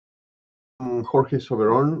Jorge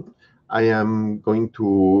Soberon. I am going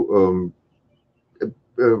to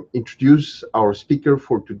introduce our speaker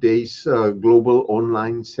for today's global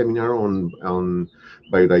online seminar on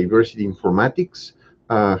biodiversity informatics,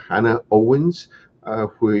 Hannah Owens,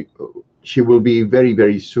 who she will be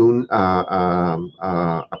very soon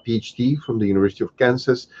a Ph.D. from the University of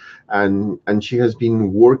Kansas, and she has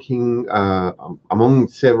been working among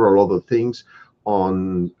several other things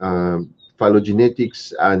on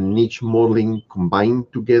phylogenetics and niche modeling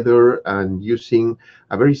combined together and using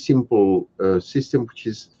a very simple system, which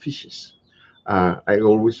is fishes. I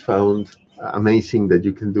always found amazing that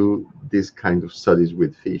you can do this kind of studies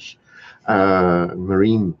with fish,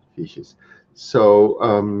 marine fishes.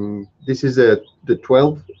 So this is the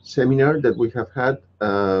 12th seminar that we have had.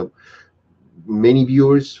 Many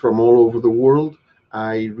viewers from all over the world.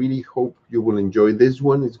 I really hope you will enjoy this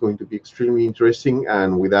one. It's going to be extremely interesting.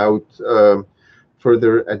 And without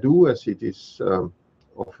further ado, as it is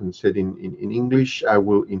often said in English, I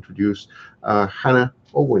will introduce Hannah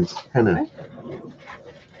Owens. Hannah. Okay.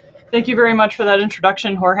 Thank you very much for that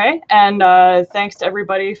introduction, Jorge. And thanks to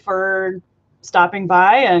everybody for stopping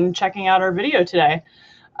by and checking out our video today.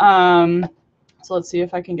 So let's see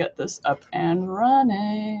if I can get this up and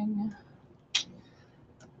running.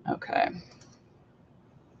 Okay.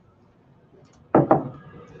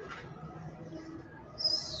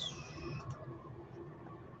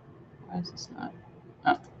 Why is this not?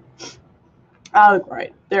 Oh,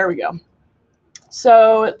 right. There we go.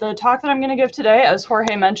 So the talk that I'm going to give today, as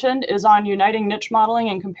Jorge mentioned, is on uniting niche modeling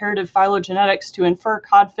and comparative phylogenetics to infer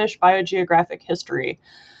codfish biogeographic history.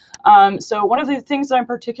 So one of the things that I'm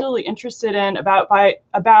particularly interested in about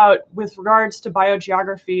with regards to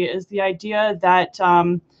biogeography is the idea that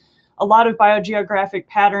a lot of biogeographic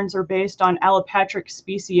patterns are based on allopatric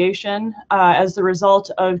speciation as the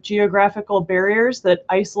result of geographical barriers that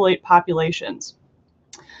isolate populations.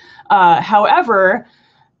 However,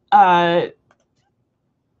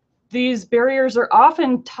 these barriers are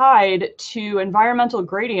often tied to environmental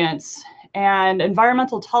gradients, and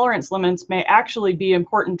environmental tolerance limits may actually be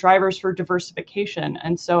important drivers for diversification.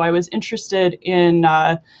 And so I was interested in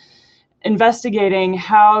investigating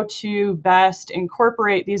how to best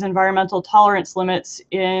incorporate these environmental tolerance limits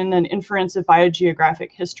in an inference of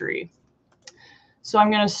biogeographic history. So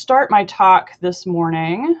I'm going to start my talk this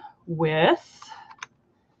morning with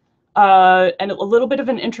a little bit of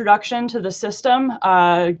an introduction to the system.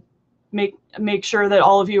 Make sure that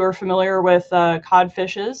all of you are familiar with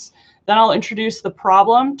codfishes. Then I'll introduce the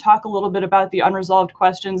problem, talk a little bit about the unresolved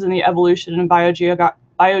questions in the evolution and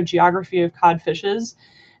biogeography of codfishes,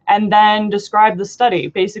 and then describe the study,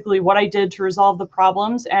 basically what I did to resolve the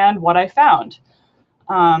problems and what I found.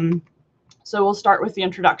 So we'll start with the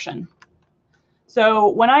introduction. So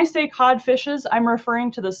when I say codfishes, I'm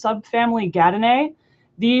referring to the subfamily Gadinae.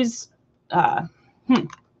 These, apparently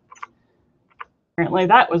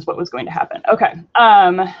that was what was going to happen. Okay,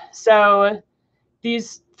 so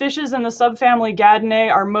these fishes in the subfamily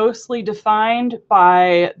Gadinae are mostly defined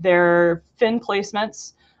by their fin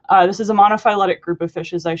placements. This is a monophyletic group of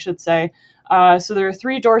fishes, I should say. So there are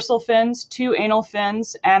 3 dorsal fins, 2 anal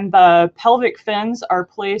fins, and the pelvic fins are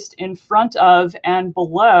placed in front of and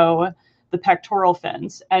below the pectoral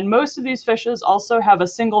fins. And most of these fishes also have a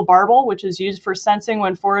single barbel, which is used for sensing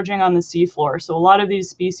when foraging on the seafloor. So a lot of these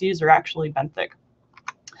species are actually benthic.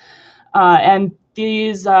 And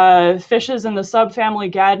these fishes in the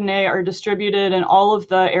subfamily Gadinae are distributed in all of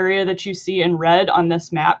the area that you see in red on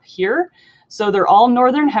this map here. So they're all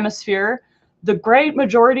northern hemisphere. The great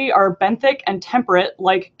majority are benthic and temperate,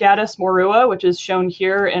 like Gadus morua, which is shown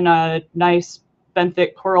here in a nice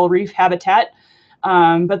benthic coral reef habitat.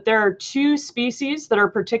 But there are 2 species that are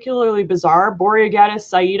particularly bizarre, Boreogadus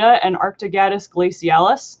saida and Arctogadus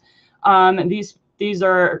glacialis. These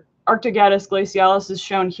are Arctogadus glacialis is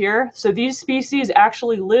shown here. So these species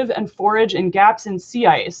actually live and forage in gaps in sea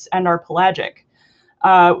ice and are pelagic,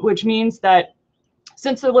 which means that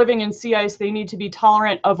since they're living in sea ice, they need to be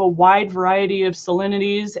tolerant of a wide variety of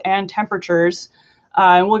salinities and temperatures.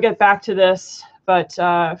 And we'll get back to this, but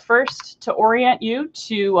first, to orient you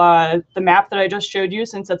to the map that I just showed you,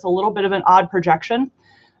 since it's a little bit of an odd projection.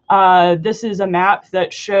 This is a map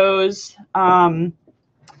that shows that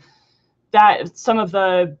some of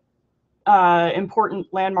the important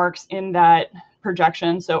landmarks in that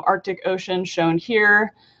projection. So Arctic Ocean shown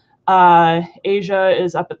here, Asia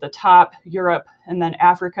is up at the top, Europe, and then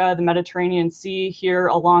Africa, the Mediterranean Sea here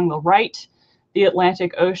along the right, the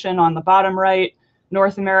Atlantic Ocean on the bottom right,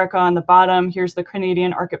 North America on the bottom. Here's the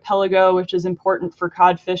Canadian archipelago, which is important for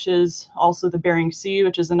codfishes, also the Bering Sea,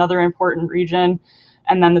 which is another important region,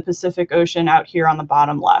 and then the Pacific Ocean out here on the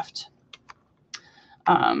bottom left.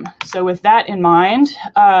 So with that in mind,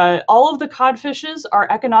 all of the codfishes are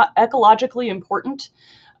ecologically important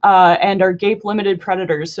and are gape-limited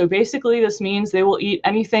predators. So basically this means they will eat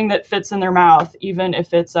anything that fits in their mouth, even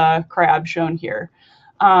if it's a crab shown here.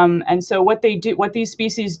 And so what these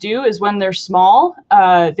species do is when they're small,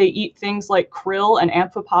 they eat things like krill and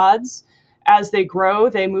amphipods. As they grow,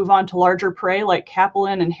 they move on to larger prey like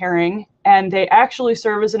capelin and herring, and they actually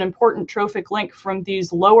serve as an important trophic link from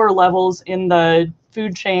these lower levels in the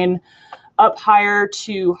food chain up higher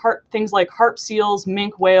to things like harp seals,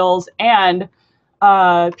 minke whales, and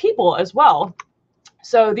people as well.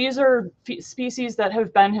 So these are species that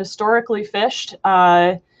have been historically fished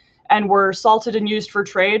and were salted and used for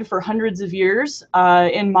trade for hundreds of years.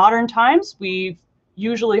 In modern times, we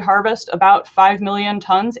usually harvest about 5 million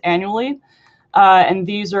tons annually. And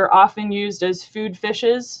these are often used as food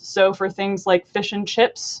fishes, so for things like fish and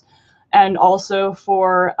chips, and also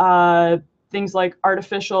for things like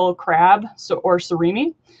artificial crab or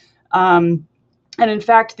surimi. And in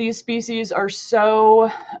fact, these species are so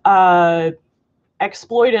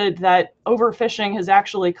exploited that overfishing has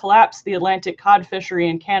actually collapsed the Atlantic cod fishery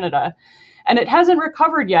in Canada. And it hasn't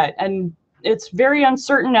recovered yet, and it's very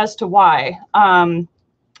uncertain as to why.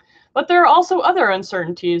 But there are also other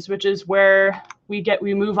uncertainties, which is where we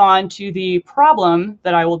move on to the problem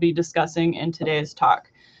that I will be discussing in today's talk,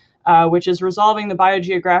 which is resolving the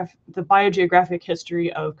biogeographic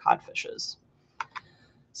history of codfishes.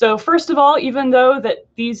 So first of all, even though that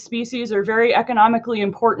these species are very economically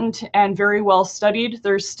important and very well studied,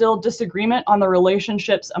 there's still disagreement on the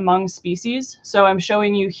relationships among species. So I'm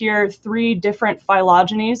showing you here 3 different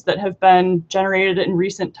phylogenies that have been generated in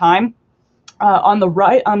recent time. On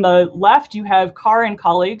the left, you have Carr and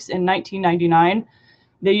colleagues in 1999.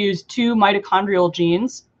 They used 2 mitochondrial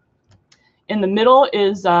genes. In the middle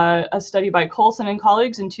is a study by Coulson and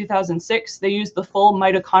colleagues in 2006. They used the full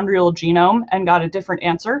mitochondrial genome and got a different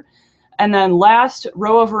answer. And then last,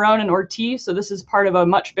 Roa, Varone, and Ortiz. So this is part of a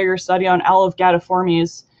much bigger study on Olive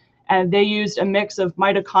gadiformes. And they used a mix of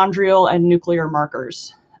mitochondrial and nuclear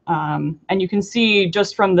markers. And you can see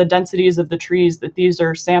just from the densities of the trees that these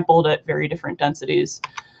are sampled at very different densities.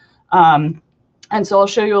 And so I'll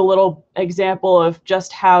show you a little example of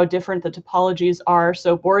just how different the topologies are.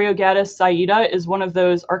 So Boreogatus saida is one of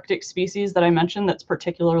those Arctic species that I mentioned that's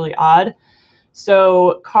particularly odd.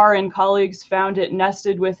 So Carr and colleagues found it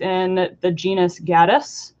nested within the genus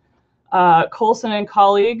Gaddis. Coulson and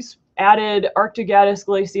colleagues added Arctogatus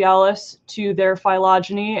glacialis to their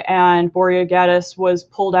phylogeny, and Boreogatus was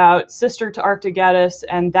pulled out sister to Arctogatus,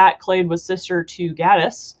 and that clade was sister to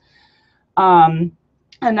Gaddis.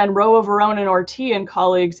 And then Roa, Varone, and Ortiz and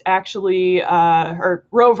colleagues actually, or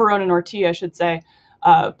Roa, Varone, and Ortiz, I should say,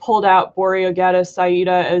 pulled out Boreogatus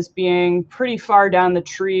saida as being pretty far down the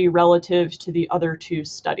tree relative to the other 2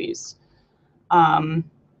 studies.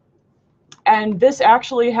 And this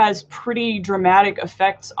actually has pretty dramatic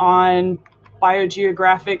effects on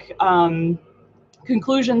biogeographic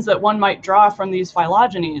conclusions that one might draw from these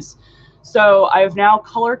phylogenies. So I've now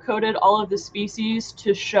color-coded all of the species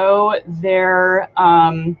to show their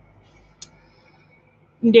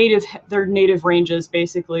native ranges,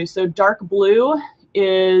 basically. So dark blue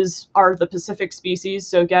are the Pacific species.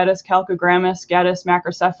 So Gaddis calcogrammus, Gaddis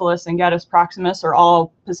macrocephalus, and Gaddis proximus are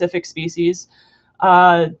all Pacific species.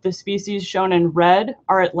 The species shown in red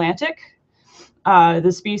are Atlantic.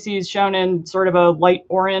 The species shown in sort of a light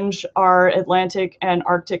orange are Atlantic and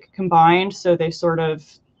Arctic combined. So they sort of,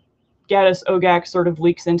 Gaddis ogac sort of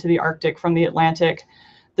leaks into the Arctic from the Atlantic.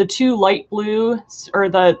 The 2 light blue, or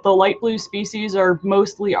the light blue species are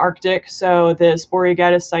mostly Arctic. So the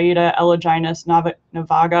Boreogatus saida, Eloginus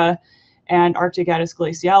navaga, and Arctogatus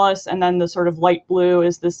glacialis. And then the sort of light blue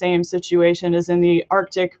is the same situation as in the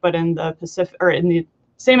Arctic, but in the Pacific, or in the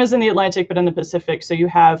same as in the Atlantic, but in the Pacific. So you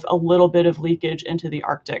have a little bit of leakage into the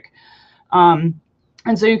Arctic.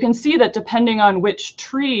 And so you can see that depending on which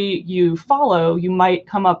tree you follow, you might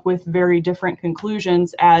come up with very different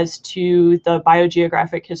conclusions as to the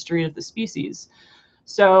biogeographic history of the species.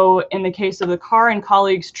 So in the case of the Carr and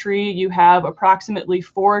colleagues tree, you have approximately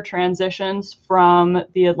 4 transitions from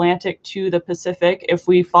the Atlantic to the Pacific if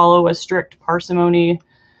we follow a strict parsimony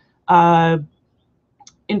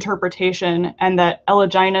interpretation, and that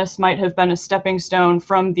Eloginus might have been a stepping stone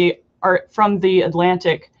from the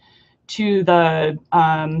Atlantic to the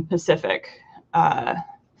Pacific.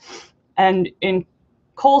 And in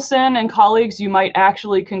Coulson and colleagues, you might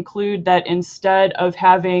actually conclude that instead of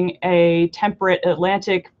having a temperate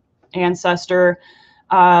Atlantic ancestor,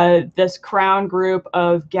 this crown group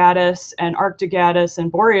of Gadus and Arctogadus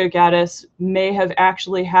and Boreogadus may have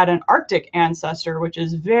actually had an Arctic ancestor, which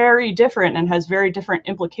is very different and has very different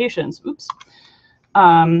implications. Oops.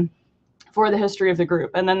 For the history of the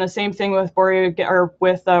group. And then the same thing with Roa, and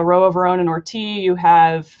Orti, you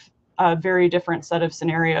have a very different set of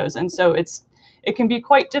scenarios. And so it can be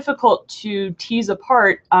quite difficult to tease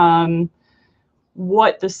apart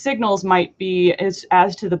what the signals might be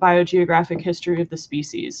as to the biogeographic history of the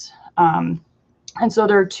species. And so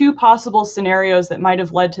there are two possible scenarios that might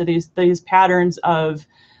have led to these patterns of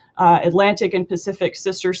Atlantic and Pacific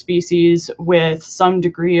sister species with some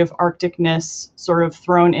degree of Arcticness sort of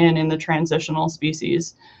thrown in the transitional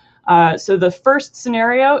species. So the first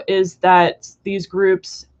scenario is that these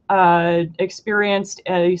groups experienced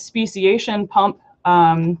a speciation pump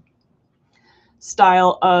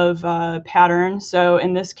style of pattern. So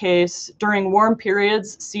in this case, during warm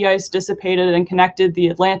periods, sea ice dissipated and connected the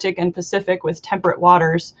Atlantic and Pacific with temperate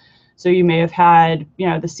waters. So you may have had,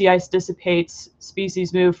 the sea ice dissipates,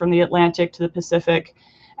 species move from the Atlantic to the Pacific,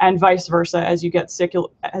 and vice versa as you get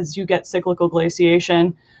cyclical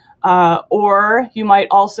glaciation. Or you might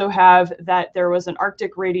also have that there was an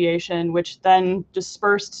Arctic radiation, which then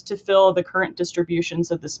dispersed to fill the current distributions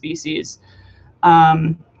of the species.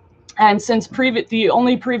 And since the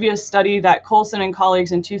only previous study that Coulson and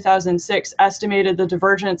colleagues in 2006 estimated the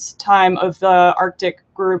divergence time of the Arctic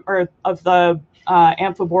group, or of the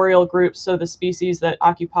amphiboreal groups, so the species that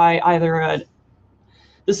occupy either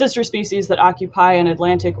the sister species that occupy an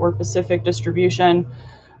Atlantic or Pacific distribution,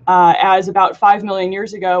 as about 5 million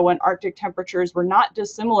years ago, when Arctic temperatures were not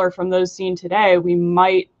dissimilar from those seen today, we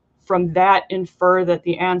might from that infer that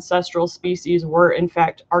the ancestral species were in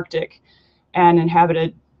fact Arctic and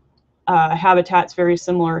inhabited habitats very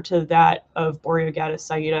similar to that of Boreogadus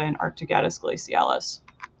saida and Arctogadus glacialis.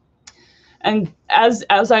 And as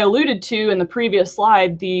I alluded to in the previous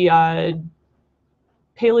slide, the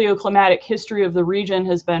paleoclimatic history of the region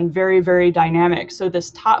has been very, very dynamic. So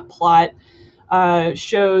this top plot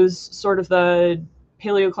shows sort of the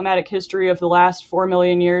paleoclimatic history of the last 4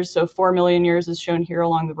 million years. So 4 million years is shown here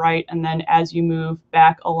along the right, and then as you move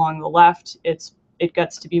back along the left, it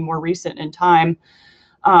gets to be more recent in time.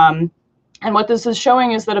 And what this is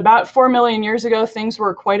showing is that about 4 million years ago, things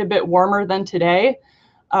were quite a bit warmer than today,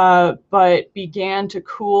 but began to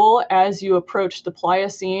cool as you approached the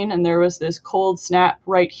Pliocene. And there was this cold snap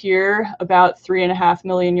right here about 3.5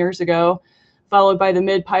 million years ago, followed by the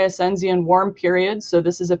mid-Pliocene warm period. So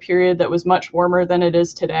this is a period that was much warmer than it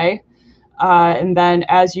is today. And then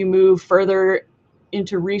as you move further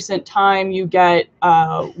into recent time, you get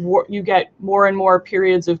more and more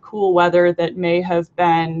periods of cool weather that may have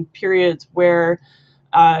been periods where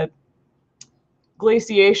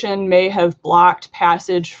glaciation may have blocked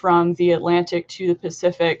passage from the Atlantic to the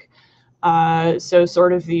Pacific. So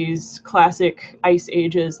sort of these classic ice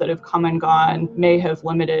ages that have come and gone may have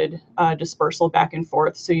limited dispersal back and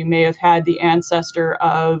forth. So you may have had the ancestor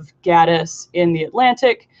of Gadus in the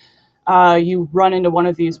Atlantic. You run into one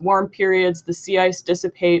of these warm periods, the sea ice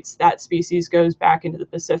dissipates, that species goes back into the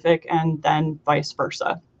Pacific, and then vice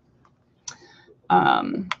versa.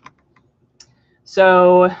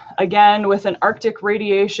 So again, with an Arctic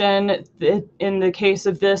radiation, in the case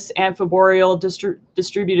of this amphiboreal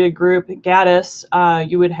distributed group, Gadus,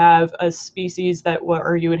 you would have a species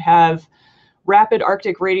you would have rapid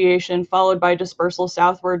Arctic radiation followed by dispersal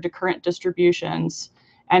southward to current distributions.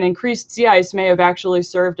 And increased sea ice may have actually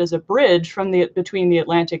served as a bridge between the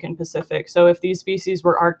Atlantic and Pacific. So if these species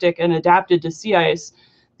were Arctic and adapted to sea ice,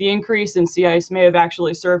 the increase in sea ice may have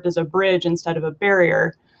actually served as a bridge instead of a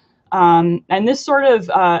barrier. And this sort of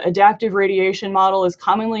adaptive radiation model is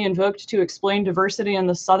commonly invoked to explain diversity in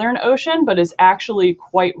the Southern Ocean, but is actually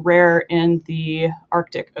quite rare in the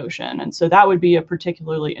Arctic Ocean. And so that would be a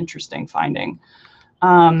particularly interesting finding.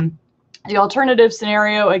 The alternative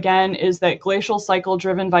scenario, again, is that glacial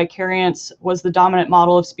cycle-driven vicariance was the dominant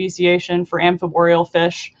model of speciation for amphiboreal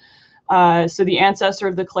fish. So the ancestor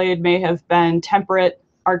of the clade may have been temperate.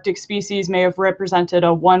 Arctic species may have represented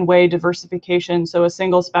a one-way diversification, so a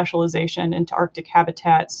single specialization into Arctic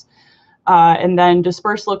habitats. And then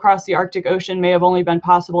dispersal across the Arctic Ocean may have only been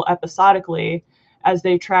possible episodically as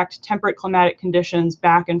they tracked temperate climatic conditions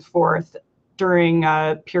back and forth during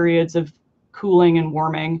periods of cooling and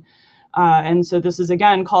warming. And so this is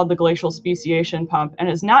again called the glacial speciation pump and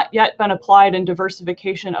has not yet been applied in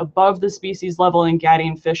diversification above the species level in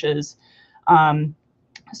Gadian fishes.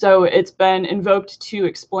 So it's been invoked to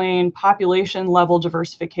explain population level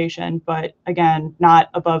diversification, but again, not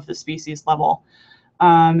above the species level.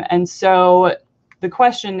 And so the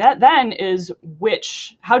question then is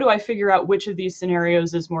how do I figure out which of these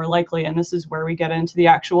scenarios is more likely? And this is where we get into the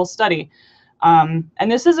actual study. And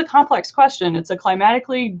this is a complex question. It's a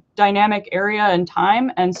climatically dynamic area and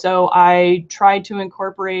time. And so I tried to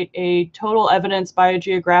incorporate a total evidence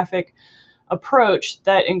biogeographic approach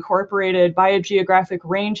that incorporated biogeographic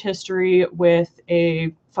range history with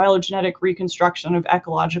a phylogenetic reconstruction of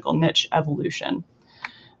ecological niche evolution.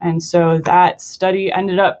 And so that study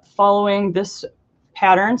ended up following this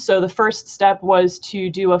pattern. So the first step was to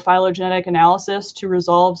do a phylogenetic analysis to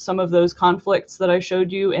resolve some of those conflicts that I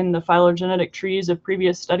showed you in the phylogenetic trees of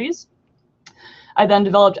previous studies. I then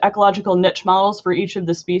developed ecological niche models for each of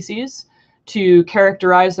the species to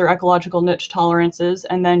characterize their ecological niche tolerances,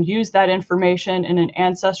 and then use that information in an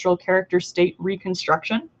ancestral character state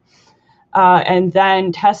reconstruction. And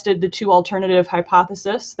then tested the two alternative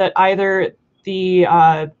hypotheses that either the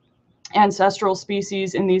ancestral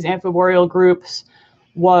species in these amphiboreal groups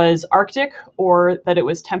was Arctic or that it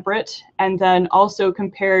was temperate, and then also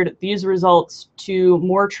compared these results to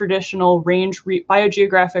more traditional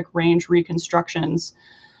biogeographic range reconstructions,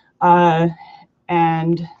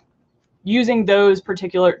 and using those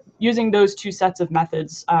two sets of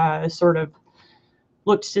methods, sort of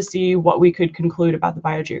looked to see what we could conclude about the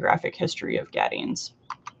biogeographic history of gadines.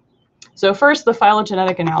 So first, the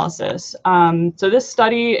phylogenetic analysis. So this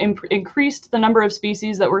study increased the number of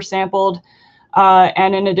species that were sampled,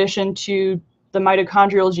 and in addition to the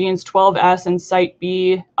mitochondrial genes 12S and site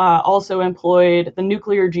B, also employed the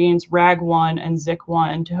nuclear genes RAG1 and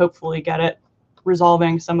ZIC1 to hopefully get at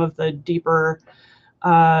resolving some of the deeper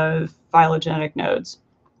phylogenetic nodes.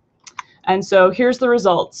 And so here's the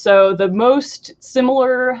results. So the most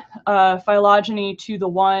similar phylogeny to the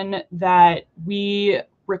one that we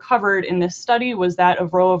recovered in this study was that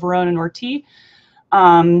of Roa, Verone, and Ortiz.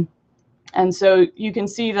 And so you can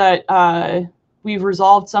see that we've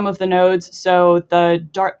resolved some of the nodes. So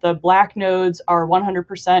the black nodes are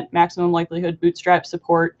 100% maximum likelihood bootstrap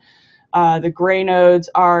support. The gray nodes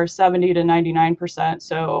are 70 to 99%,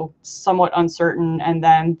 so somewhat uncertain. And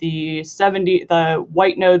then the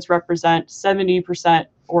white nodes represent 70%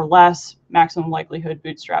 or less maximum likelihood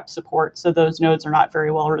bootstrap support. So those nodes are not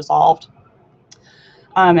very well resolved.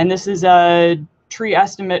 And this is a tree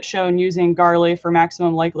estimate shown using Garley for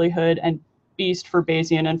maximum likelihood and Beast for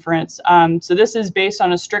Bayesian inference. So this is based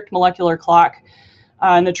on a strict molecular clock.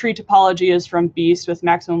 And the tree topology is from Beast with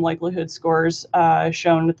maximum likelihood scores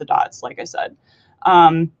shown with the dots, like I said.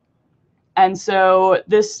 And so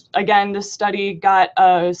this study got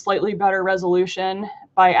a slightly better resolution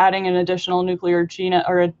by adding an additional nuclear gene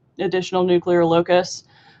or an additional nuclear locus.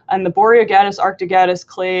 And the Boreogatus arctigatus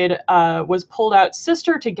clade was pulled out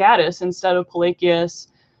sister to Gaddis instead of Palacius,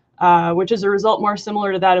 which is a result more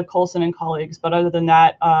similar to that of Coulson and colleagues. But other than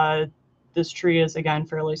that, this tree is, again,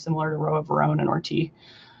 fairly similar to Roa, Verone, and Ortiz.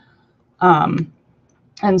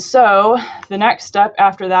 And so the next step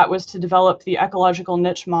after that was to develop the ecological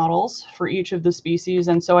niche models for each of the species.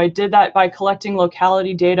 And so I did that by collecting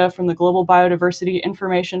locality data from the Global Biodiversity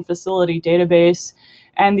Information Facility database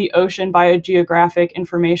and the Ocean Biogeographic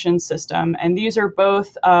Information System. And these are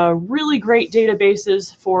both really great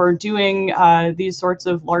databases for doing these sorts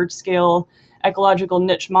of large-scale ecological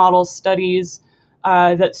niche model studies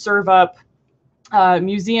that serve up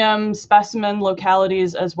museum specimen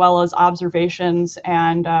localities as well as observations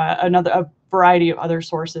and a variety of other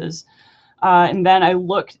sources. And then I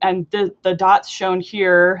looked, and the dots shown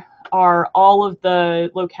here are all of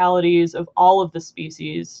the localities of all of the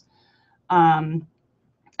species.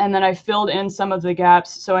 And then I filled in some of the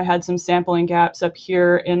gaps. So I had some sampling gaps up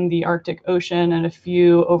here in the Arctic Ocean and a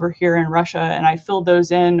few over here in Russia. And I filled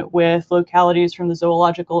those in with localities from the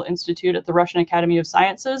Zoological Institute at the Russian Academy of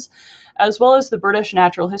Sciences, as well as the British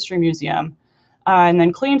Natural History Museum. And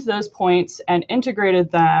then cleaned those points and integrated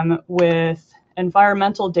them with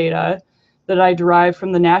environmental data that I derived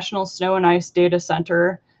from the National Snow and Ice Data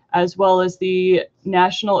Center, as well as the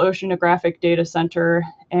National Oceanographic Data Center,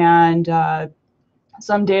 and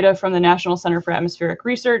some data from the National Center for Atmospheric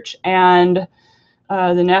Research and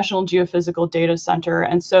the National Geophysical Data Center.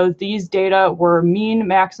 And so these data were mean,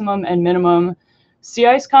 maximum, and minimum sea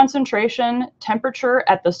ice concentration, temperature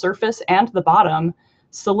at the surface and the bottom,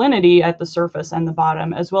 salinity at the surface and the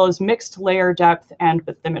bottom, as well as mixed layer depth and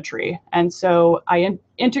bathymetry. And so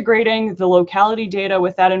integrating the locality data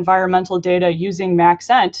with that environmental data using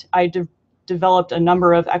Maxent, I developed a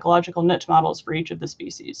number of ecological niche models for each of the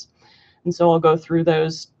species. And so I'll go through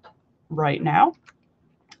those right now.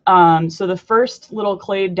 So the first little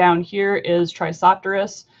clade down here is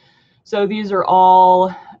Trisopterus. So these are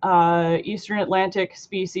all Eastern Atlantic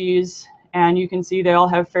species, and you can see they all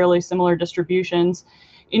have fairly similar distributions.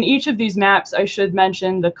 In each of these maps, I should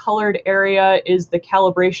mention the colored area is the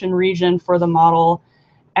calibration region for the model.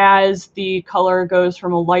 As the color goes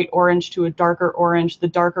from a light orange to a darker orange, the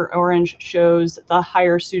darker orange shows the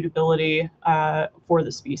higher suitability for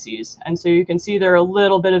the species. And so you can see there are a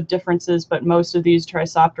little bit of differences, but most of these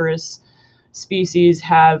Trisopterus species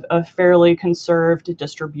have a fairly conserved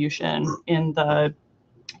distribution in the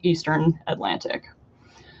eastern Atlantic.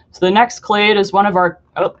 So the next clade is one of our,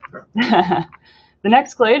 the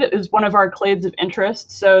next clade is one of our clades of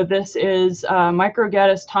interest. So this is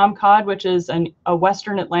Microgattis tomcod, which is a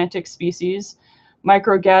Western Atlantic species,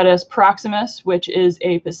 Microgattis proximus, which is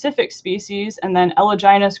a Pacific species, and then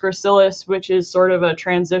Elagines gracilis, which is sort of a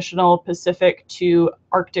transitional Pacific to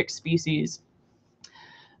Arctic species.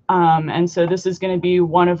 And so this is going to be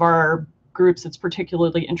one of our groups that's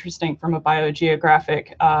particularly interesting from a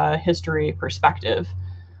biogeographic history perspective.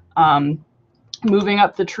 Moving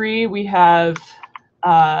up the tree, we have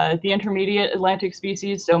the intermediate Atlantic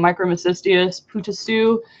species, so Micromecystius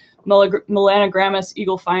putastu, Melanogrammus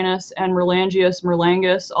eaglefinus, and Merlangius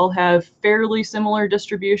merlangus all have fairly similar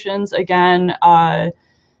distributions. Again,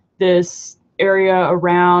 this area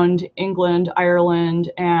around England,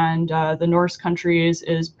 Ireland, and the Norse countries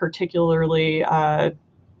is particularly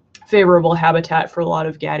favorable habitat for a lot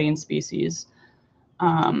of Gattian species.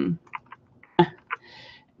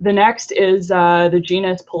 The next is the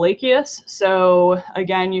genus Palacius. So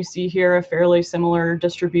again, you see here a fairly similar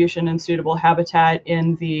distribution and suitable habitat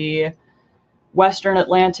in the Western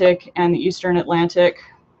Atlantic and the Eastern Atlantic.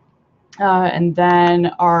 And then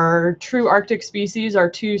our true Arctic species, our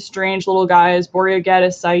two strange little guys,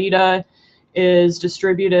 Boreogattis saida is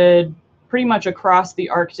distributed pretty much across the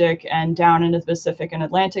Arctic and down into the Pacific and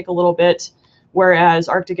Atlantic a little bit, whereas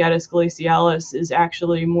Arctogattis glacialis is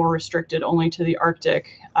actually more restricted only to the Arctic.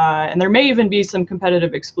 And there may even be some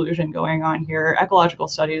competitive exclusion going on here. Ecological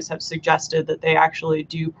studies have suggested that they actually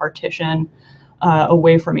do partition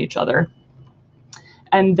away from each other.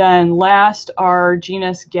 And then last, our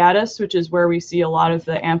genus Gattis, which is where we see a lot of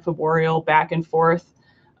the amphiboreal back and forth.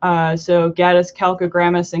 So Gattis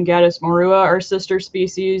calcogrammus and Gattis morua are sister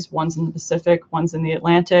species. One's in the Pacific, one's in the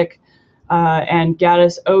Atlantic. And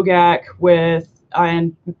Gattis ogac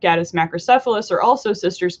and Gattis macrocephalus are also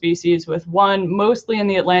sister species, with one mostly in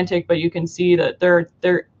the Atlantic, but you can see that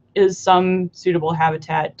there is some suitable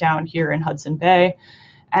habitat down here in Hudson Bay,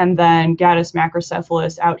 and then Gattis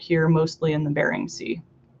macrocephalus out here mostly in the Bering Sea.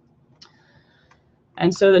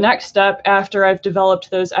 And so the next step after I've developed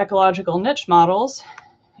those ecological niche models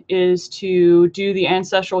is to do the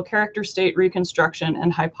ancestral character state reconstruction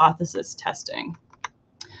and hypothesis testing.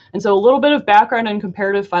 And so a little bit of background in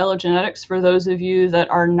comparative phylogenetics for those of you that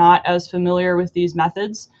are not as familiar with these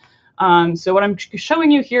methods. So what I'm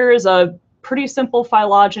showing you here is a pretty simple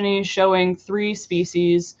phylogeny showing 3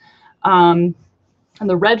 species. And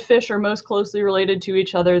the redfish are most closely related to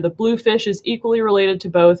each other. The bluefish is equally related to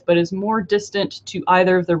both, but is more distant to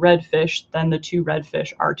either of the redfish than the 2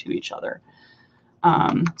 redfish are to each other.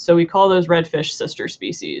 So we call those redfish sister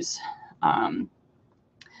species.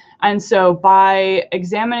 And so by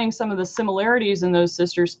examining some of the similarities in those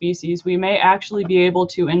sister species, we may actually be able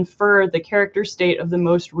to infer the character state of the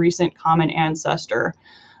most recent common ancestor.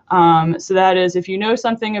 So that is, if you know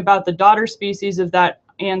something about the daughter species of that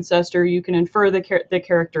ancestor, you can infer the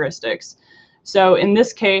characteristics. So in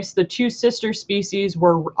this case, the 2 sister species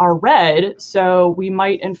are red, so we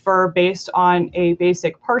might infer based on a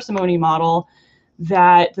basic parsimony model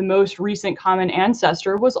that the most recent common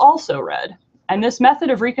ancestor was also red. And this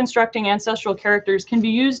method of reconstructing ancestral characters can be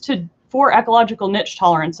used for ecological niche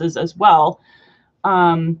tolerances as well.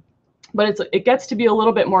 But it gets to be a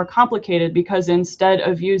little bit more complicated, because instead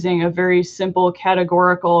of using a very simple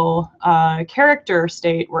categorical character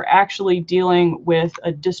state, we're actually dealing with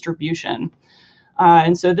a distribution.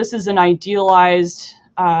 And so this is an idealized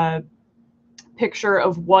picture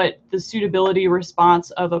of what the suitability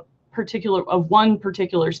response of one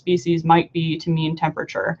particular species might be to mean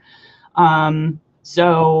temperature.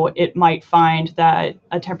 So it might find that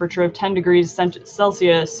a temperature of 10 degrees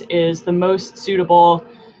Celsius is the most suitable,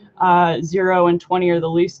 0 and 20 are the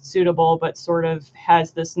least suitable, but sort of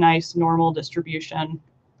has this nice normal distribution.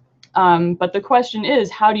 But the question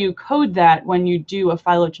is, how do you code that when you do a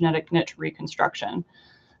phylogenetic niche reconstruction?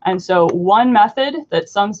 And so one method that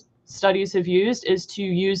some studies have used is to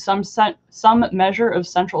use some measure of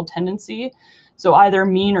central tendency, so either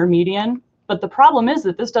mean or median. But the problem is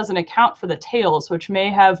that this doesn't account for the tails, which may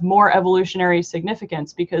have more evolutionary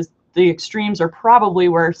significance because the extremes are probably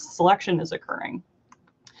where selection is occurring.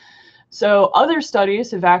 So other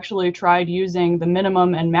studies have actually tried using the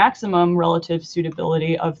minimum and maximum relative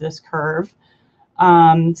suitability of this curve,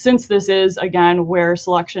 since this is, again, where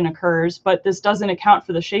selection occurs, but this doesn't account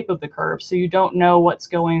for the shape of the curve, so you don't know what's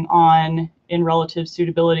going on in relative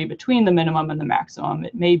suitability between the minimum and the maximum.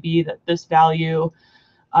 It may be that this value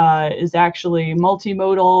is actually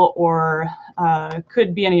multimodal, or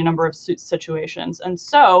could be any number of situations. And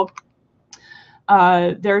so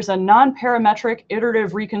there's a non-parametric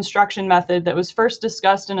iterative reconstruction method that was first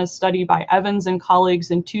discussed in a study by Owens and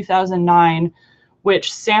colleagues in 2009,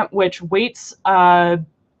 which weights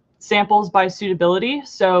samples by suitability.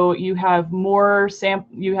 So you have more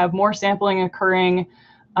sampling occurring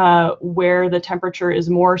where the temperature is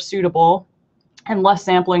more suitable, and less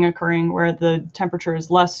sampling occurring where the temperature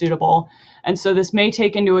is less suitable. And so this may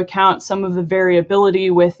take into account some of the variability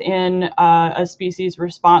within a species'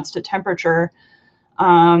 response to temperature.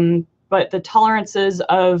 But the tolerances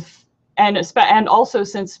of, and also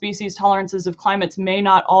since species tolerances of climates may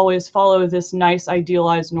not always follow this nice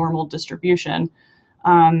idealized normal distribution.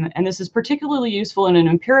 And this is particularly useful in an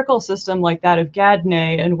empirical system like that of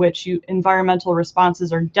Gadney, in which environmental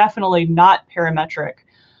responses are definitely not parametric,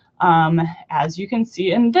 as you can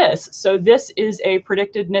see in this. So this is a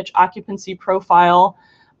predicted niche occupancy profile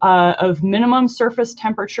of minimum surface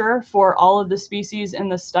temperature for all of the species in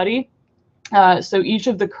the study. So each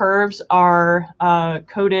of the curves are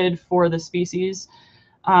coded for the species,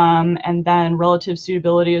 and then relative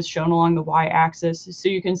suitability is shown along the y-axis. So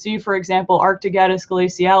you can see, for example, Arctogatus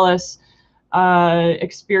glacialis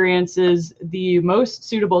experiences the most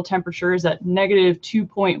suitable temperatures at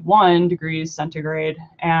 -2.1 degrees centigrade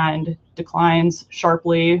and declines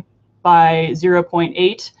sharply by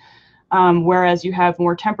 0.8. Whereas you have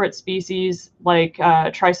more temperate species like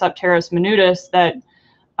Tricepteris minutus that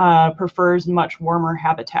prefers much warmer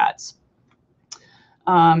habitats.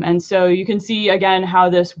 And so you can see again how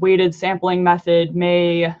this weighted sampling method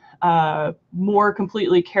may more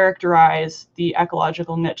completely characterize the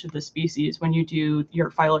ecological niche of the species when you do your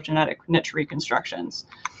phylogenetic niche reconstructions.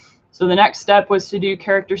 So the next step was to do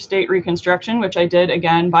character state reconstruction, which I did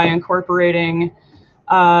again by incorporating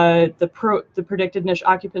the predicted niche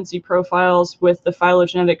occupancy profiles with the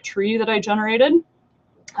phylogenetic tree that I generated.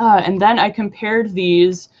 And then I compared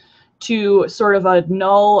these to sort of a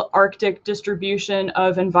null Arctic distribution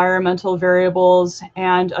of environmental variables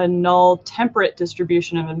and a null temperate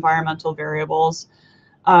distribution of environmental variables.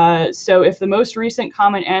 So if the most recent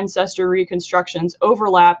common ancestor reconstructions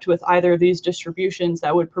overlapped with either of these distributions,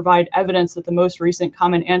 that would provide evidence that the most recent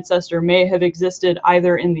common ancestor may have existed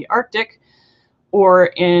either in the Arctic or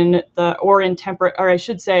in temperate, or I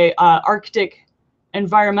should say Arctic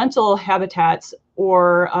environmental habitats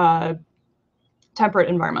or temperate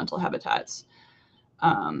environmental habitats.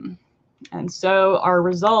 And so our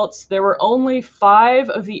results, there were only 5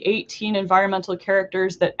 of the 18 environmental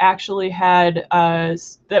characters that actually had,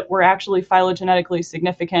 that were actually phylogenetically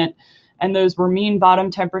significant. And those were mean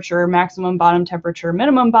bottom temperature, maximum bottom temperature,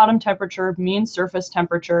 minimum bottom temperature, mean surface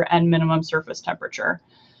temperature, and minimum surface temperature.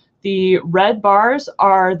 The red bars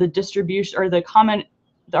are the distribution, or the common,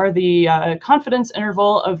 are the confidence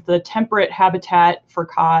interval of the temperate habitat for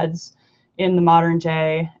cods in the modern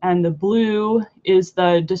day, and the blue is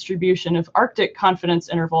the distribution of Arctic confidence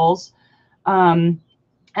intervals. And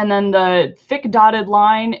then the thick dotted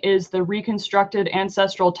line is the reconstructed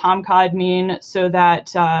ancestral tomcod mean, so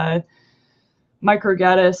that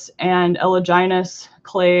Microgatus and Elegynus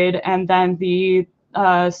clade, and then the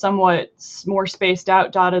somewhat more spaced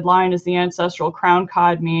out dotted line is the ancestral crown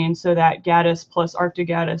cod mean, so that Gaddis plus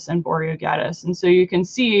Arctogatus and Boreogatus. And so you can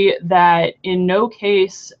see that in no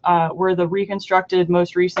case were the reconstructed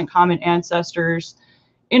most recent common ancestors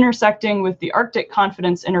intersecting with the Arctic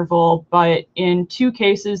confidence interval, but in 2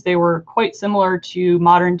 cases they were quite similar to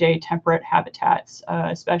modern day temperate habitats,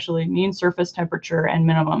 especially mean surface temperature and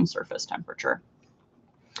minimum surface temperature.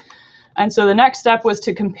 And so the next step was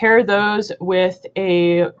to compare those with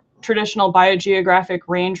a traditional biogeographic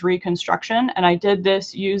range reconstruction. And I did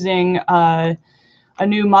this using a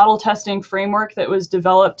new model testing framework that was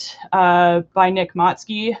developed by Nick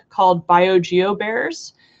Motzke called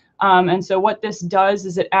BioGeoBears. And so what this does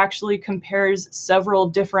is it actually compares several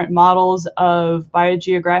different models of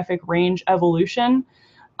biogeographic range evolution.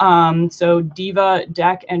 So DEVA,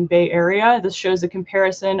 DEC, and Bay Area. This shows a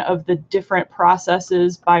comparison of the different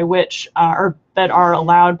processes by which that are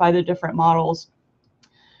allowed by the different models.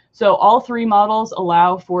 So all 3 models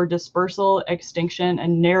allow for dispersal, extinction,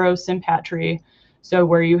 and narrow sympatry. So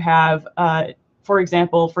where you have, for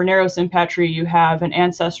example, for narrow sympatry, you have an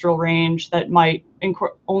ancestral range that might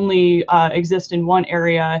only exist in one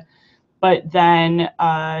area, but then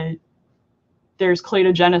there's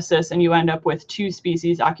cladogenesis and you end up with 2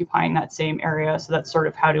 species occupying that same area. So that's sort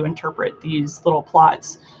of how to interpret these little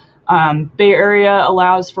plots. Bay Area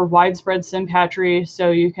allows for widespread sympatry, so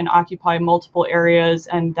you can occupy multiple areas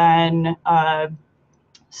and then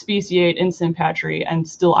speciate in sympatry and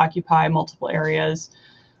still occupy multiple areas.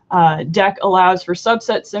 DEC allows for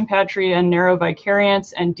subset sympatry and narrow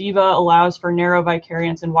vicariance, and DIVA allows for narrow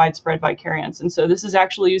vicariance and widespread vicariance. And so this is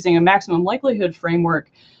actually using a maximum likelihood framework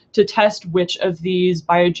to test which of these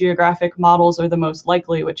biogeographic models are the most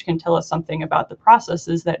likely, which can tell us something about the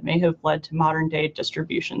processes that may have led to modern day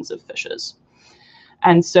distributions of fishes.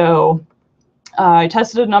 And so I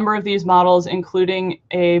tested a number of these models, including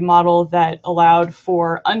a model that allowed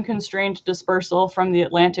for unconstrained dispersal from the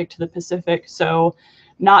Atlantic to the Pacific, so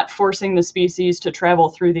not forcing the species to travel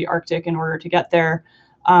through the Arctic in order to get there,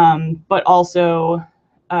 but also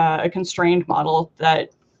a constrained model that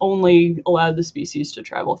only allowed the species to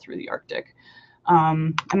travel through the Arctic.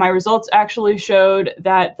 And my results actually showed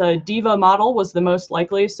that the DIVA model was the most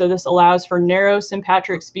likely. So this allows for narrow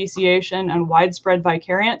sympatric speciation and widespread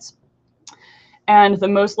vicariance. And the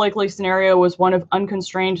most likely scenario was one of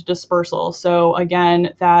unconstrained dispersal. So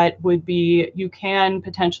again, that would be, you can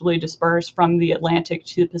potentially disperse from the Atlantic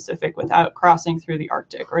to the Pacific without crossing through the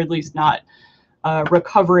Arctic, or at least not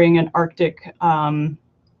recovering an Arctic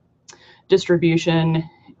distribution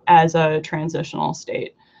as a transitional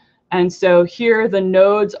state. And so here the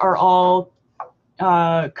nodes are all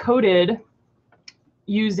coded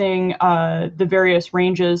using the various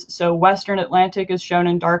ranges. So Western Atlantic is shown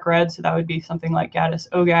in dark red, so that would be something like Gaddis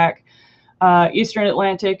Ogak. Eastern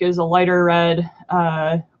Atlantic is a lighter red,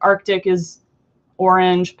 Arctic is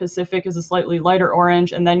orange, Pacific is a slightly lighter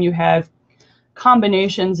orange, and then you have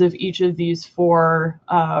combinations of each of these 4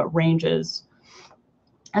 ranges.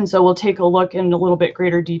 And so we'll take a look in a little bit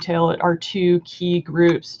greater detail at our 2 key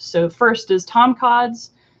groups. So first is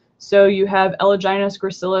tomcods. So you have Elagynus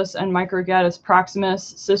gracilis and Microgaddis proximus,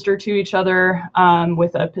 sister to each other,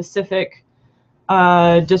 with a Pacific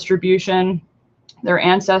distribution. Their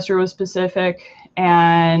ancestor was Pacific,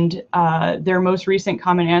 and their most recent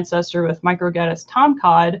common ancestor with Microgaddis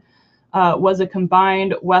tomcod was a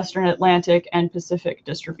combined Western Atlantic and Pacific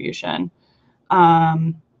distribution.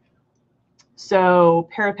 So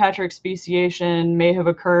parapatric speciation may have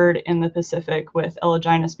occurred in the Pacific, with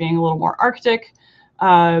Elagynus being a little more Arctic,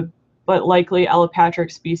 but likely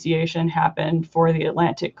allopatric speciation happened for the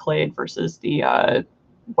Atlantic clade versus the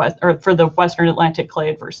for the Western Atlantic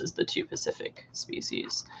clade versus the 2 Pacific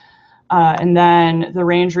species. And then the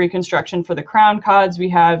range reconstruction for the crown cods, we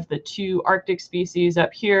have the 2 Arctic species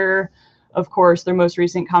up here. Of course, their most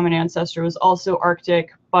recent common ancestor was also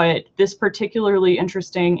Arctic, but this particularly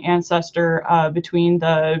interesting ancestor between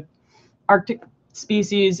the Arctic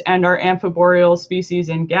species and our amphiboreal species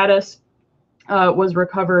in Gaddis was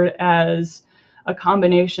recovered as a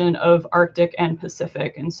combination of Arctic and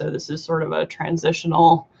Pacific. And so this is sort of a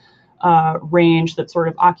transitional range that sort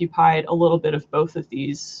of occupied a little bit of both of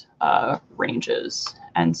these ranges.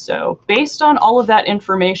 And so based on all of that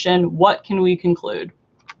information, what can we conclude?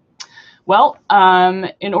 Well,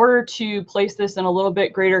 in order to place this in a little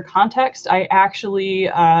bit greater context, I actually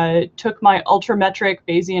took my ultrametric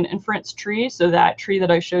Bayesian inference tree, so that tree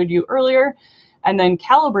that I showed you earlier, and then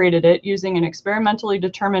calibrated it using an experimentally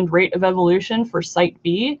determined rate of evolution for site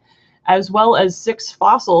B, as well as 6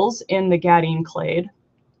 fossils in the Gaddine clade.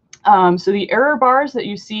 So the error bars that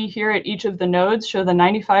you see here at each of the nodes show the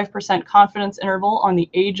 95% confidence interval on the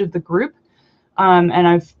age of the group, and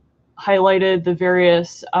I've highlighted the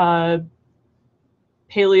various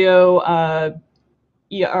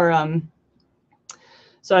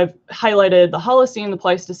so I've highlighted the Holocene, the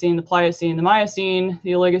Pleistocene, the Pliocene, the Miocene,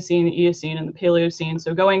 the Oligocene, the Eocene, and the Paleocene.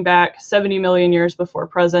 So going back 70 million years before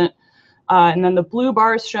present. And then the blue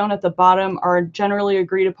bars shown at the bottom are generally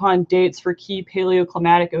agreed upon dates for key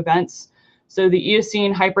paleoclimatic events. So the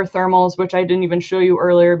Eocene hyperthermals, which I didn't even show you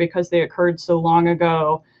earlier because they occurred so long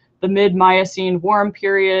ago. The mid-Miocene warm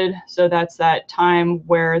period, so that's that time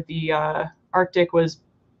where the Arctic was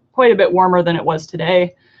quite a bit warmer than it was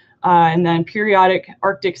today. And then periodic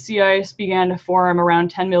Arctic sea ice began to form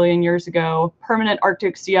around 10 million years ago. Permanent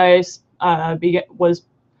Arctic sea ice was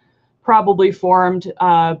probably formed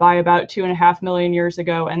by about 2.5 million years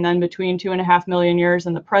ago. And then between 2.5 million years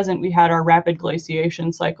and the present, we had our rapid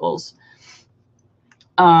glaciation cycles.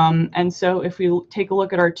 And so if we take a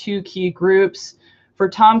look at our 2 key groups, for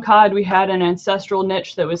tomcod, we had an ancestral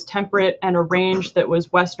niche that was temperate and a range that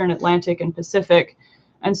was Western Atlantic and Pacific.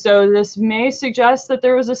 And so this may suggest that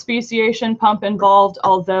there was a speciation pump involved,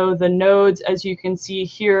 although the nodes, as you can see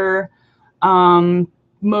here,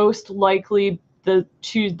 most likely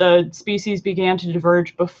the species began to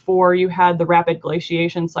diverge before you had the rapid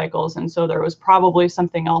glaciation cycles, and so there was probably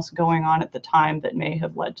something else going on at the time that may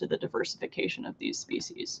have led to the diversification of these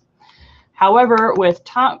species. However, with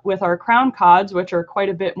our crown cods, which are quite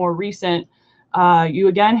a bit more recent, you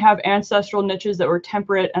again have ancestral niches that were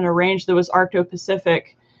temperate and a range that was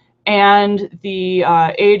Arcto-Pacific, and the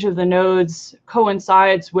age of the nodes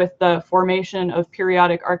coincides with the formation of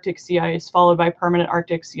periodic Arctic sea ice followed by permanent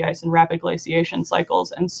Arctic sea ice and rapid glaciation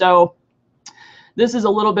cycles. And so this is a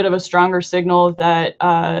little bit of a stronger signal that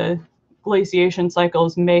glaciation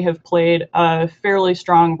cycles may have played a fairly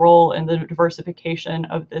strong role in the diversification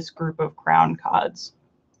of this group of crown cods.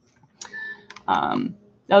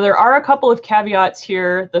 Now, there are a couple of caveats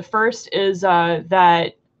here. The first is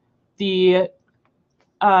that the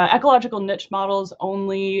ecological niche models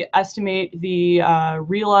only estimate the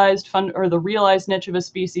realized niche of a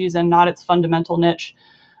species and not its fundamental niche.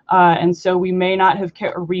 And so we may not have,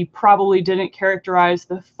 we probably didn't characterize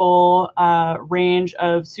the full range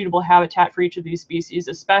of suitable habitat for each of these species,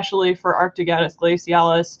 especially for Arctogatus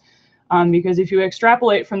glacialis, because if you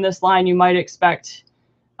extrapolate from this line, you might expect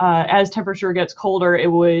as temperature gets colder,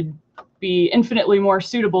 it would be infinitely more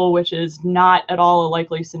suitable, which is not at all a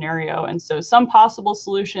likely scenario. And so some possible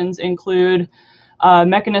solutions include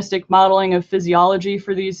mechanistic modeling of physiology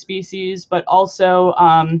for these species, but also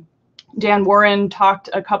Dan Warren talked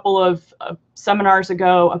a couple of seminars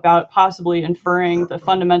ago about possibly inferring the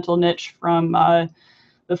fundamental niche from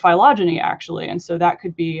the phylogeny, actually. And so that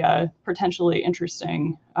could be a potentially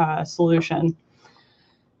interesting solution.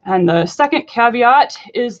 And the second caveat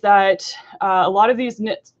is that a lot of these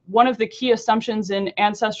one of the key assumptions in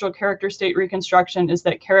ancestral character state reconstruction is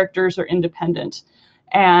that characters are independent.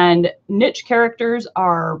 And niche characters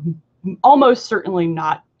are almost certainly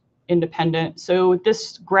not independent. So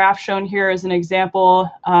this graph shown here is an example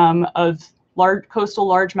of coastal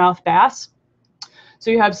largemouth bass.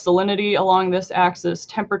 So you have salinity along this axis,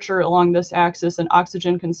 temperature along this axis, and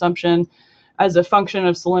oxygen consumption as a function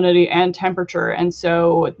of salinity and temperature. And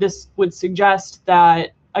so this would suggest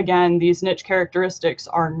that, again, these niche characteristics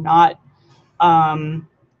are not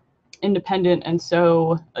independent. And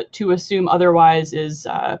so to assume otherwise is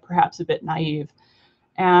perhaps a bit naive.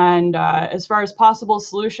 And as far as possible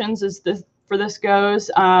solutions for this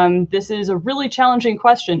goes, this is a really challenging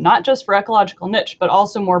question, not just for ecological niche, but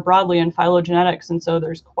also more broadly in phylogenetics. And so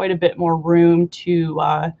there's quite a bit more room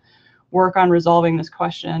to work on resolving this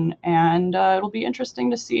question, and it'll be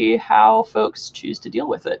interesting to see how folks choose to deal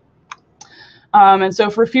with it. And so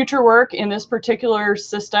for future work in this particular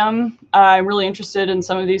system, I'm really interested in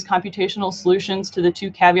some of these computational solutions to the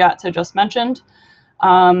two caveats I just mentioned.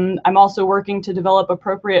 I'm also working to develop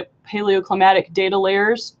appropriate paleoclimatic data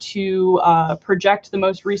layers to project the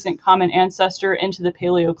most recent common ancestor into the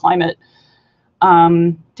paleoclimate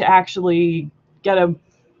to actually get a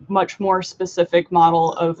much more specific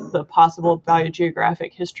model of the possible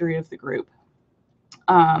biogeographic history of the group.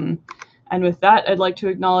 And with that, I'd like to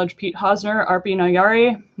acknowledge Pete Hosner, Arpi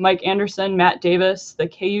Nayari, Mike Anderson, Matt Davis, the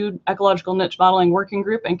KU Ecological Niche Modeling Working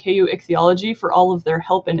Group, and KU Ichthyology for all of their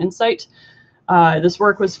help and insight. This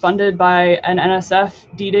work was funded by an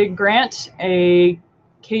NSF DDIG grant, a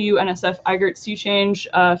KU NSF IGERT Sea Change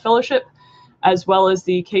Fellowship, as well as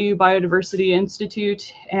the KU Biodiversity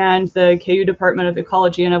Institute and the KU Department of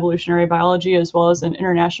Ecology and Evolutionary Biology, as well as an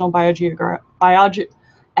International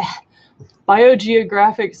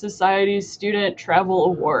Biogeographic Society Student Travel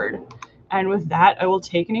Award. And with that, I will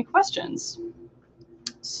take any questions.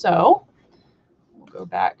 So we'll go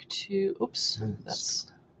back to, oops,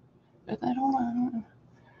 that's, I don't want to.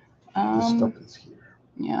 Stop this here.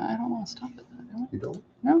 Yeah, I don't want to stop it. You don't?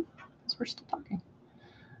 No, because we're still talking.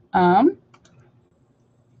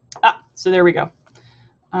 So there we go.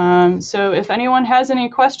 So if anyone has any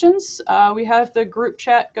questions, we have the group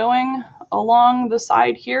chat going along the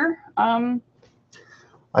side here. I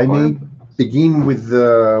may begin with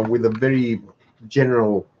a very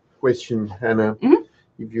general question, Hannah,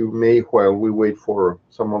 if you may, while we wait for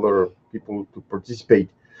some other people to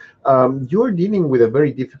participate. You're dealing with a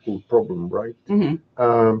very difficult problem, right? Do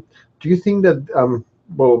you think that,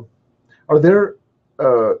 well, are there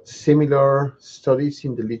similar studies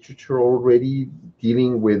in the literature already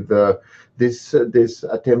dealing with this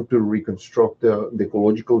attempt to reconstruct the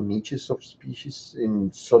ecological niches of species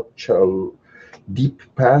in such a deep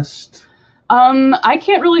past? I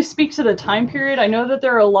can't really speak to the time period. I know that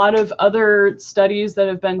there are a lot of other studies that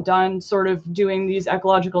have been done sort of doing these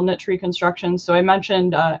ecological niche reconstructions. So I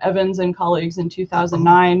mentioned Evans and colleagues in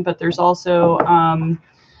 2009, but there's also,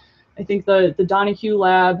 I I think the Donahue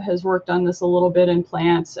lab has worked on this a little bit in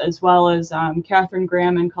plants, as well as Catherine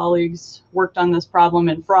Graham and colleagues worked on this problem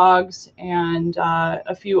in frogs, and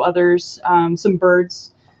a few others, some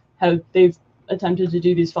birds, they've attempted to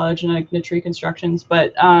do these phylogenetic niche reconstructions,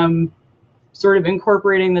 but sort of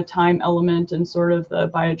incorporating the time element and sort of the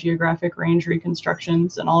biogeographic range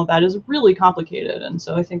reconstructions and all of that is really complicated, and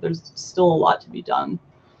so I think there's still a lot to be done.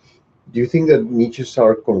 Do you think that niches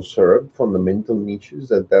are conserved, fundamental niches,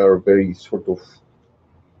 that they are very sort of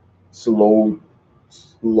slowly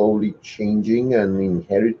changing and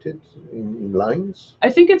inherited in lines? I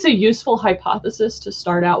think it's a useful hypothesis to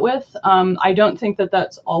start out with. I don't think that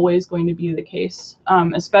that's always going to be the case,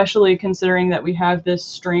 especially considering that we have this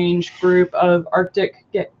strange group of Arctic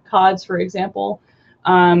cods, for example,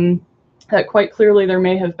 that quite clearly there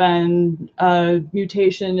may have been a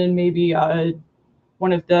mutation in maybe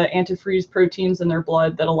one of the antifreeze proteins in their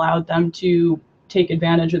blood that allowed them to take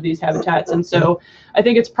advantage of these habitats. And so I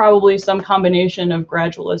think it's probably some combination of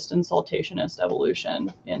gradualist and saltationist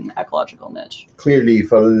evolution in ecological niche. Clearly,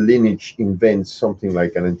 if a lineage invents something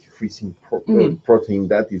like an antifreezing protein,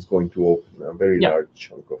 that is going to open a very large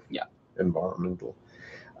chunk of environmental.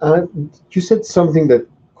 You said something that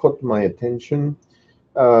caught my attention.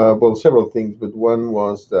 Well, several things, but one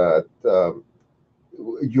was that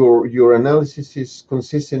your analysis is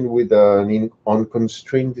consistent with an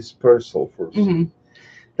unconstrained dispersal for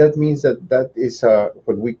That means that is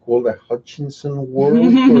what we call a Hutchinson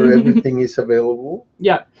world where everything is available.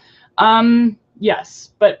 Yeah.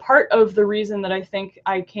 Yes, but part of the reason that I think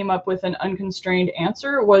I came up with an unconstrained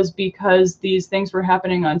answer was because these things were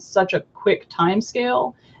happening on such a quick time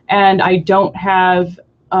scale, and I don't have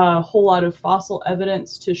a whole lot of fossil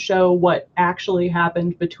evidence to show what actually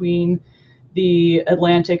happened between the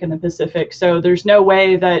Atlantic and the Pacific. So there's no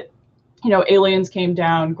way that, aliens came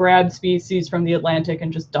down, grabbed species from the Atlantic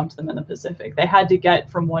and just dumped them in the Pacific. They had to get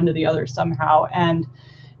from one to the other somehow. And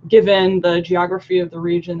given the geography of the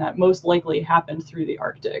region, that most likely happened through the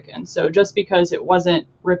Arctic. And so just because it wasn't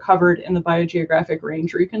recovered in the biogeographic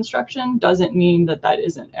range reconstruction doesn't mean that that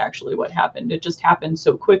isn't actually what happened. It just happened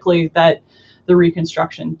so quickly that the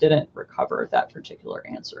reconstruction didn't recover that particular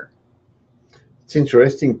answer. It's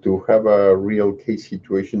interesting to have a real case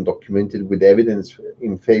situation documented with evidence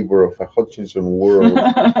in favor of a Hutchinson world,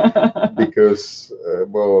 because,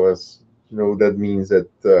 well, as you know, that means that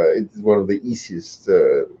it's one of the easiest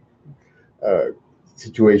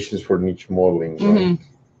situations for niche modeling. Right?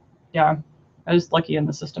 Yeah, I was lucky in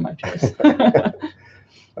the system I chose.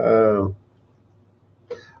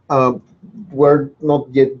 We're not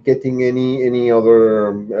yet getting any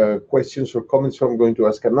other questions or comments, so I'm going to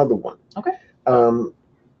ask another one. Okay.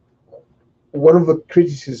 One of the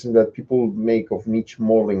criticisms that people make of niche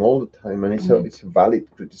modeling all the time, and it's a valid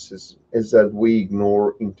criticism, is that we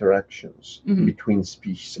ignore interactions between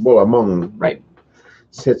species, well, among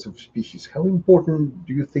sets of species. How important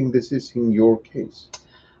do you think this is in your case?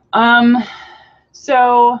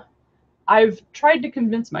 So I've tried to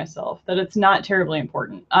convince myself that it's not terribly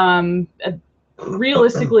important.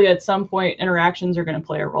 Realistically, at some point, interactions are going to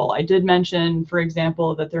play a role. I did mention, for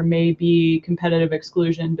example, that there may be competitive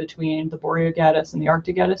exclusion between the Boreogatus and the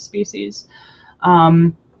Arctogatus species.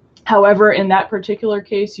 However, in that particular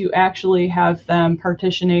case, you actually have them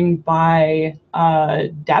partitioning by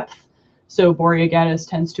depth. So Boreogatus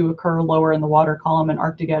tends to occur lower in the water column, and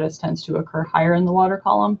Arctogatus tends to occur higher in the water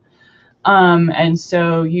column. And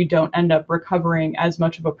so you don't end up recovering as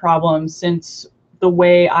much of a problem, since the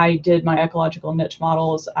way I did my ecological niche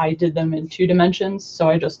models, I did them in 2 dimensions.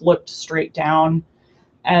 So I just looked straight down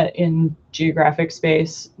in geographic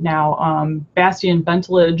space. Now, Bastian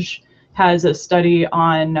Benteledge has a study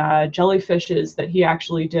on jellyfishes that he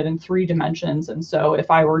actually did in 3 dimensions. And so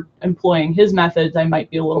if I were employing his methods, I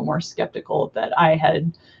might be a little more skeptical that I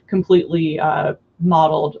had completely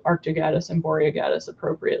modeled Arctogatus and Boreogatus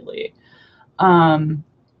appropriately.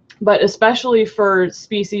 But especially for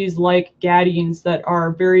species like gadines that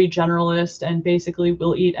are very generalist and basically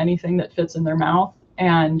will eat anything that fits in their mouth,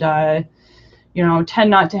 and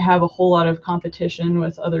tend not to have a whole lot of competition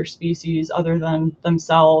with other species other than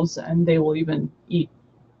themselves, and they will even eat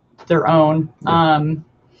their own.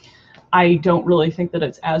 I don't really think that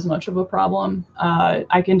it's as much of a problem.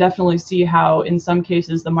 I can definitely see how in some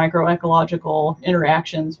cases the microecological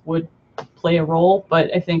interactions would play a role,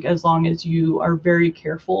 but I think as long as you are very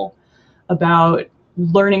careful about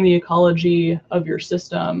learning the ecology of your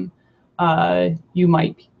system, you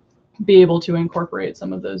might be able to incorporate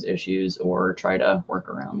some of those issues or try to work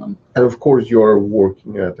around them. And of course, you are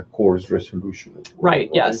working at a coarse resolution as well, right?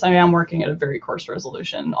 Yes, I am working at a very coarse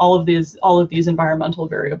resolution. All of these environmental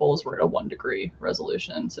variables were at a 1 degree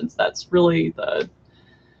resolution, since that's really the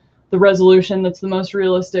resolution that's the most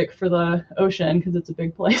realistic for the ocean, because it's a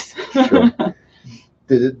big place. Sure.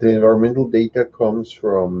 The environmental data comes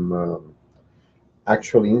from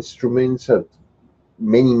actual instruments at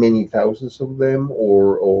many thousands of them,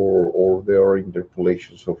 or there are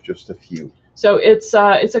interpolations of just a few? So it's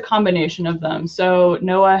a combination of them. So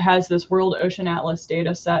NOAA has this World Ocean Atlas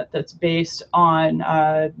data set that's based on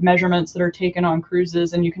measurements that are taken on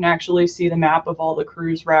cruises, and you can actually see the map of all the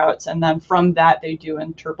cruise routes, and then from that they do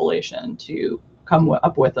interpolation to come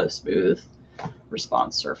up with a smooth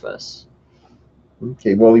response surface.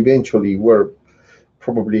 Okay, well, eventually we're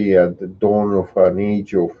probably at the dawn of an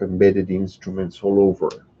age of embedded instruments all over.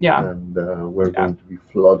 Yeah. And we're going to be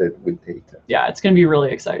flooded with data. Yeah, it's going to be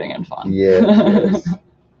really exciting and fun. Yes.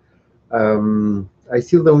 I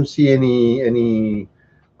still don't see any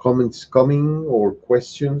comments coming or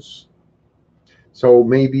questions. So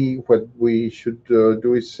maybe what we should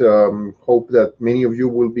do is hope that many of you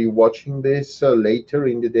will be watching this later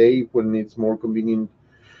in the day when it's more convenient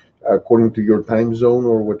according to your time zone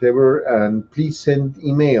or whatever, and please send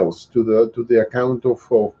emails to the account of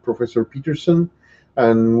Professor Peterson,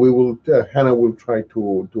 and we will Hannah will try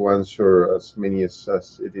to answer as many as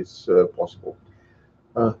it is possible.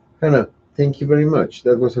 Hannah, thank you very much.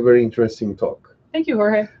 That was a very interesting talk. Thank you,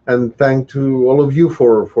 Jorge. And thank to all of you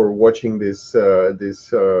for watching this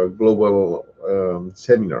global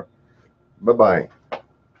seminar. Bye-bye.